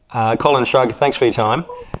Colin Shrug, thanks for your time.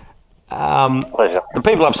 Pleasure. The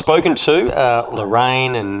people I've spoken to,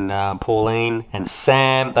 Lorraine and Pauline and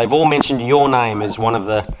Sam, they've all mentioned your name as one of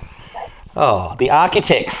the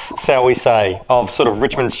architects, shall we say, of sort of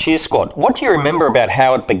Richmond's cheer squad. What do you remember about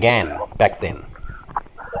how it began back then?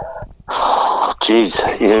 Oh, geez,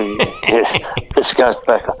 this goes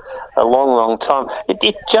back a long, long time.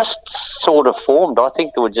 It just sort of formed. I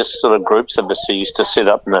think there were just sort of groups of us who used to sit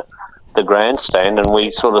up in the grandstand, and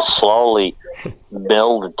we sort of slowly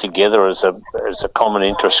melded together as a common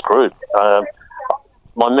interest group.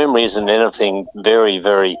 My memory isn't anything very,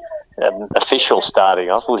 very official starting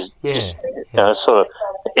off. It was just sort of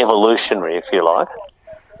evolutionary, if you like.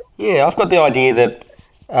 Yeah, I've got the idea that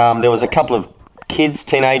there was a couple of kids,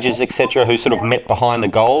 teenagers, etc., who sort of met behind the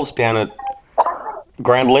goals down at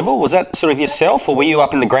ground level. Was that sort of yourself, or were you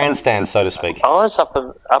up in the grandstand, so to speak? I was up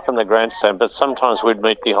in the grandstand, but sometimes we'd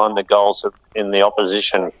meet behind the goals in the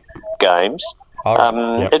opposition games.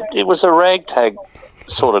 It was a ragtag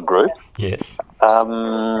sort of group. Yes.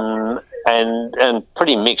 And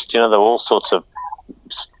pretty mixed. There were all sorts of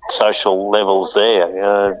social levels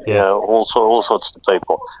there. All sorts of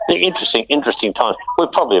people. Interesting times. We're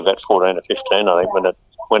probably about 14 or 15, I think,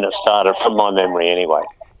 when it started, from my memory anyway.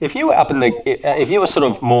 If you were if you were sort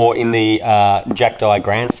of more in the Jack Dye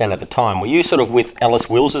grandstand at the time, were you sort of with Alice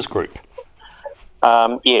Wills's group?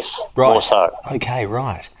 Yes, right. More so. Okay,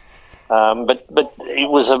 right. But it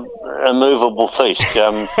was a movable feast.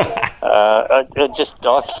 I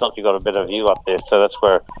felt you got a better view up there, so that's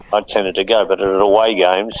where I tended to go. But at away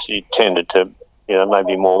games, you tended to,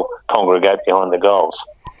 maybe more congregate behind the goals.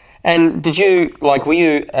 And did you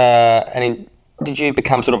did you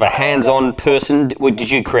become sort of a hands-on person? Did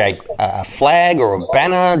you create a flag or a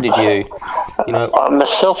banner? Did you,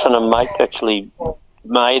 Myself and a mate actually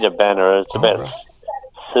made a banner. It's about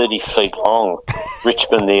 30 feet long.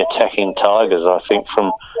 Richmond, the Attacking Tigers, I think,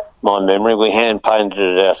 from my memory. We hand-painted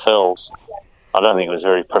it ourselves. I don't think it was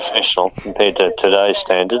very professional compared to today's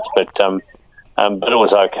standards, but it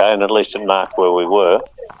was okay, and at least it marked where we were.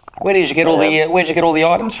 Where'd you get all the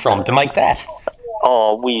items from to make that?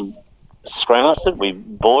 Oh, we scrounged it. We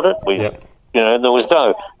bought it. There was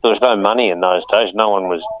no money in those days. No one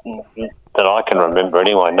was, that I can remember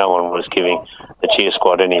anyway. No one was giving the cheer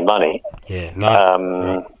squad any money. Yeah,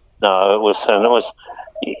 no. No, it was,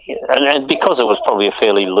 and because it was probably a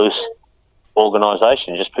fairly loose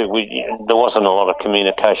organisation, there wasn't a lot of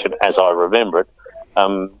communication, as I remember it,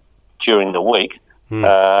 during the week.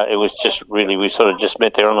 It was just really, we sort of just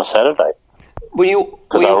met there on a Saturday.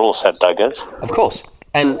 Because they were all Saturday games. Of course.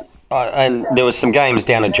 And there was some games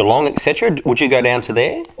down at Geelong, etc. Would you go down to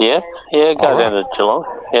there? Yeah, go down to Geelong,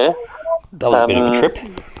 yeah. That was a bit of a trip.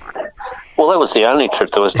 Well, that was the only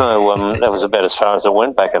trip. There was no, that was about as far as it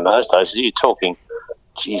went back in those days. You're talking,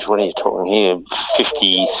 what are you talking here?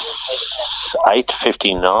 58,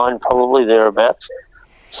 59, probably, thereabouts.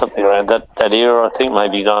 Something around that era, I think,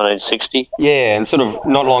 maybe 1960. Yeah, and sort of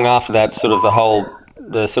not long after that, sort of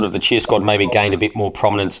the cheer squad maybe gained a bit more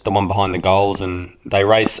prominence, the one behind the goals, and they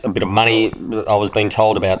raised a bit of money. I was being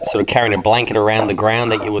told about sort of carrying a blanket around the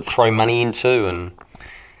ground that you would throw money into, and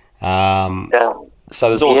so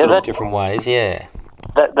there's all sort of different ways. Yeah,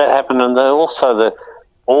 that happened, and also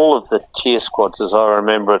all of the cheer squads, as I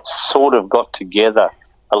remember, it sort of got together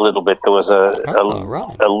a little bit. There was a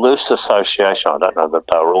loose association. I don't know that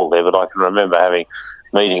they were all there, but I can remember having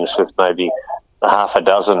meetings with maybe half a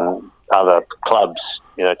dozen other clubs,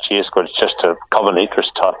 cheer squads, just a common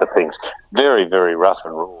interest type of things. Very, very rough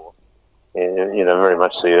and raw. Very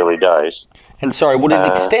much the early days. And sorry, would it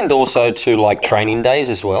extend also to like training days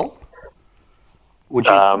as well? Would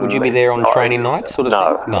you be there on training nights, sort of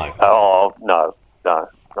thing? No. Oh, no, not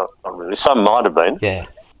really. Some might have been. Yeah.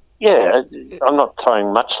 Yeah, I'm not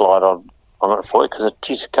throwing much light on it for you because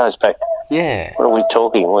it goes back. Yeah. What are we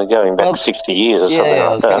talking? We're going back 60 years or something like that. Yeah,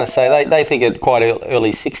 I was going to say, they think it quite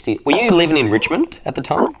early 60s. Were you living in Richmond at the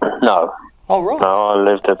time? No. Oh, right. No, I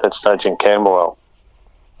lived at that stage in Camberwell.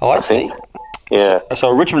 Oh, I see. Think. Yeah. So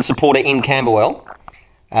a Richmond supporter in Camberwell?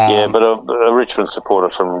 Yeah, but a Richmond supporter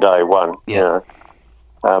from day one. Yeah.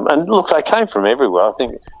 And look, they came from everywhere. I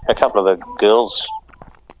think a couple of the girls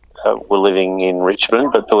were living in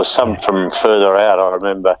Richmond, but there was some from further out. I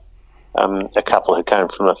remember a couple who came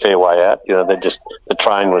from a fair way out. The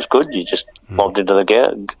train was good. You just logged into the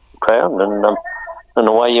ground and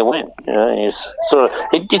away you went. It sort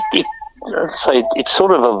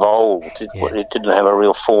of evolved. It didn't have a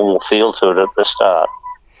real formal feel to it at the start,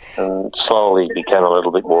 and slowly became a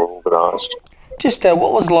little bit more organised. Just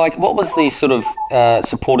what was the sort of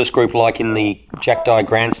supporters group like in the Jack Dye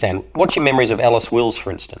grandstand? What's your memories of Alice Wills,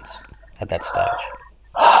 for instance, at that stage?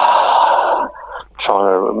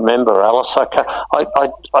 remember Alice. I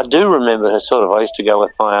do remember her sort of. I used to go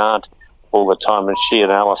with my aunt all the time, and she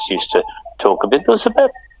and Alice used to talk a bit. There was about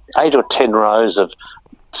 8 or 10 rows of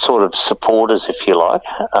sort of supporters, if you like,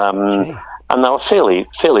 and they were fairly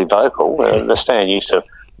vocal. The stand used to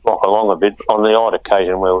rock along a bit on the odd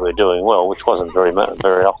occasion where we were doing well, which wasn't very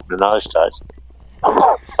often in those days.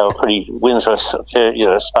 They were pretty Windsor,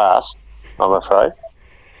 sparse, I'm afraid.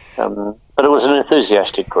 But it was an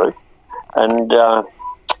enthusiastic group, and I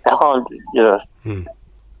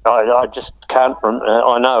just can't.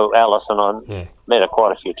 I know Alice, and I met her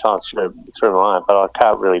quite a few times through my aunt, but I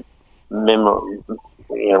can't really remember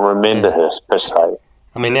her per se.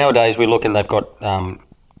 I mean, nowadays we look and they've got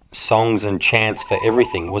songs and chants for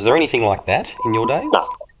everything. Was there anything like that in your day? No.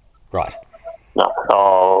 Right. No,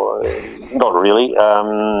 not really.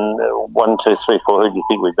 1, 2, 3, 4. Who do you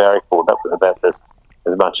think we barracked for? That was about as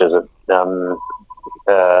much as it.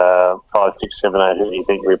 5, 6, 7, 8. Who do you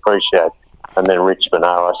think we appreciate? And then Richmond,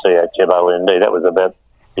 RICHMOND. That was about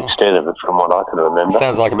the extent of it from what I can remember.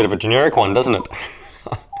 Sounds like a bit of a generic one, doesn't it?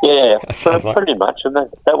 Yeah, pretty much. And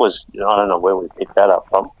that was, I don't know where we picked that up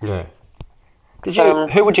from. Yeah. Did you?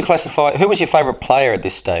 Who would you classify? Who was your favourite player at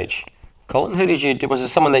this stage, Colin? Who did you? Was it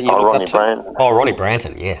someone that you looked Ronnie up to? Branton. Oh, Ronnie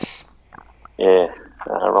Branton. Yes. Yeah,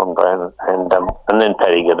 Ron Branton, and then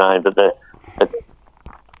Paddy Gurnane. But the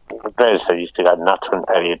grandson used to go nuts when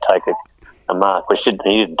Paddy would take a mark. He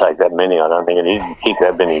didn't take that many, I don't think, and he didn't kick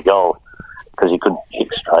that many goals because he could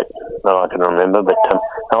kick straight. That I can remember. But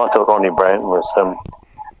no, I thought Ronnie Branton was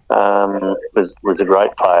a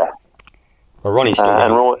great player. Well, Ronnie's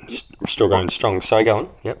still going strong. Sorry, go on.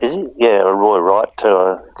 Yep. Is he? Yeah, Roy Wright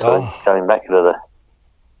too. Going back into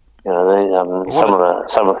some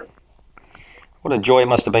of. What a joy it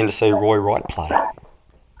must have been to see Roy Wright play.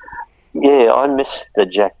 Yeah, I missed the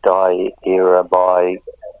Jack Dye era by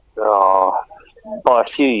a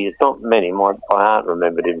few years, not many. My aunt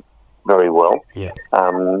remembered him very well. Yeah.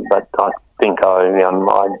 But I think I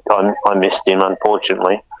missed him,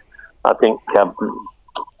 unfortunately. I think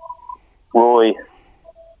Roy,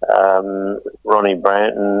 Ronnie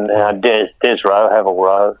Branton, Des Rowe, Havel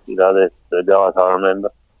Rowe. There's the guys I remember.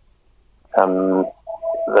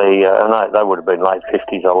 They would have been late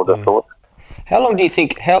 50s, I would have thought. How long did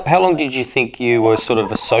you think you were sort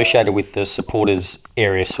of associated with the supporters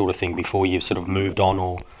area sort of thing before you sort of moved on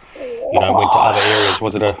or went to other areas?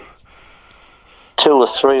 Was it 2 or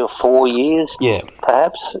 3 or 4 years? Yeah,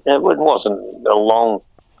 perhaps. It wasn't a long.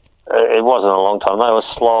 It wasn't a long time. They were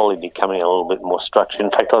slowly becoming a little bit more structured. In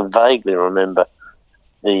fact, I vaguely remember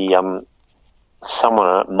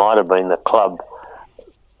someone, it might have been the club,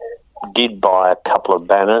 did buy a couple of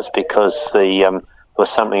banners because there was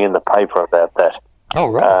something in the paper about that. Oh,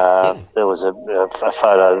 right. There was a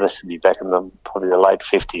photo, this would be back in probably the late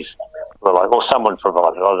 50s, or someone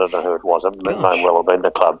provided, I don't know who it was, it may well have been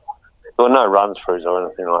the club. There were no run-throughs or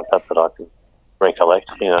anything like that I can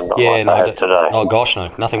recollect, not like they have today. Oh, gosh,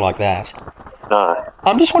 no, nothing like that. No.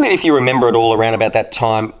 I'm just wondering if you remember it all around about that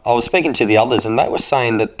time. I was speaking to the others and they were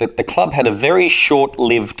saying that the club had a very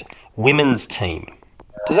short-lived women's team.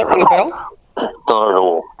 Does that ring a bell? Not at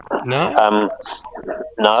all. No?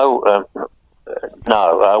 No.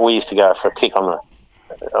 We used to go for a kick on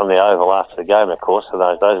the oval after the game, of course, in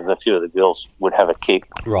those days, and a few of the girls would have a kick.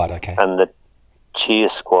 Right, okay. And the cheer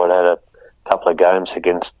squad had a couple of games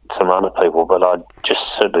against some other people, but I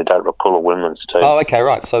just certainly don't recall a women's team. Oh, okay,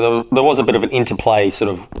 right. So there was a bit of an interplay sort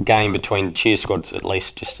of game between cheer squads, at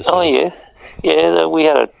least, just to yeah. Yeah, we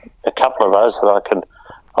had a couple of those that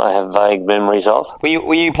I have vague memories of.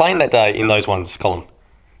 Were you playing that day in those ones, Colin?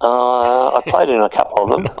 I played in a couple of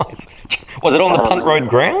them. Nice. Was it on the Punt Road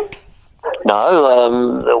ground?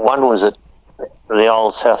 No, the one was at the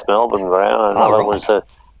old South Melbourne ground, and another was a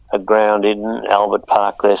ground in Albert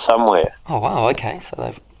Park there somewhere. Oh, wow, okay. So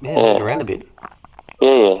they've moved around a bit.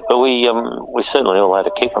 Yeah, but we certainly all had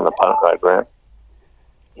a kick on the Punt Road ground.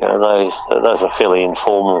 Those are fairly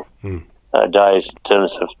informal days in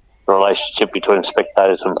terms of the relationship between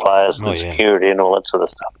spectators and players and security and all that sort of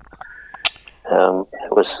stuff.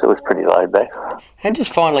 It was pretty laid back. And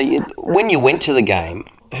just finally, when you went to the game,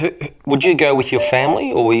 would you go with your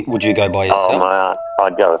family or would you go by yourself? Oh, my aunt.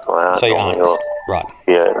 I'd go with my aunt. So your aunt, right?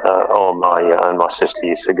 Yeah, or my sister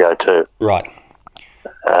used to go too. Right.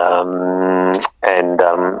 And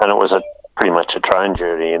it was pretty much a train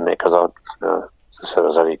journey in there because I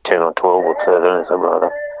was only 10 or 12 or 13, something like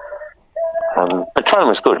that. The train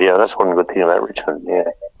was good, that's one good thing about Richmond,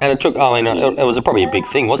 And it was probably a big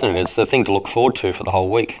thing, wasn't it? It's the thing to look forward to for the whole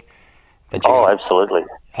week. Absolutely,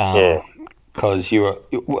 Because you're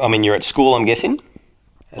at school, I'm guessing,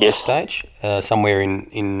 at this stage, somewhere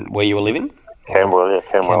in where you were living? Camberwell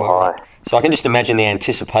High. So I can just imagine the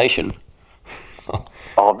anticipation.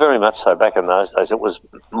 Oh, very much so. Back in those days, it was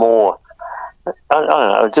more. I don't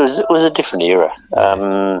know. It was a different era,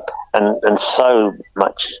 and so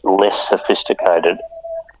much less sophisticated.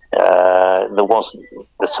 There wasn't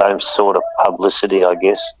the same sort of publicity, I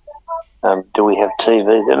guess. Do we have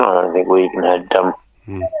TV then? I don't think we even had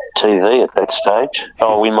TV at that stage.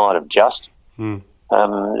 Oh, we might have just.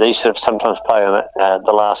 They used to sometimes play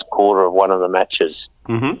the last quarter of one of the matches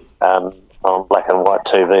on black and white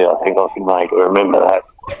TV. I think I can make remember that.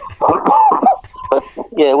 But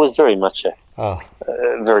yeah, it was very much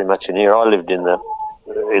an era. I lived in the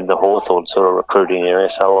Hawthorn sort of recruiting area,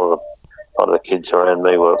 so a lot of the kids around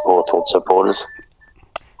me were Hawthorn supporters.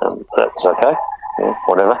 That was okay. Yeah,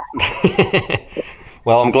 whatever.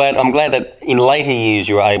 Well, I'm glad that in later years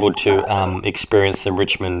you were able to experience some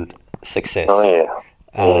Richmond success. Oh yeah.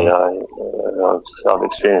 I've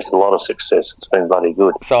experienced a lot of success. It's been bloody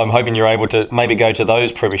good. So I'm hoping you're able to maybe go to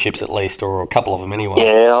those premierships at least, or a couple of them anyway.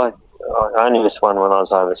 Yeah, I only missed one when I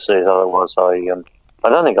was overseas. Otherwise, I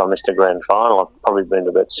don't think I missed a grand final. I've probably been to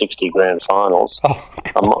about 60 grand finals. Oh,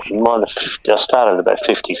 I started about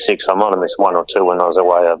 56. I might have missed one or two when I was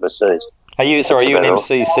away overseas. Are you an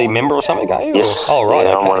MCC member or something? Are you? Yes. Oh, right.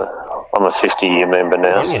 Yeah, okay. I'm a 50-year member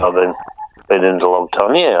now, so I've been in it a long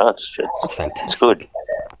time. Yeah, that's fantastic. It's good.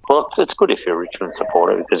 Well, it's good if you're a Richmond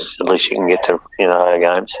supporter because at least you can get to our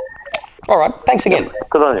games. All right. Thanks again.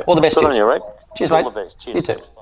 Good on you. All the best. Good on you, Ray. Cheers, All mate. the best. Cheers. You too.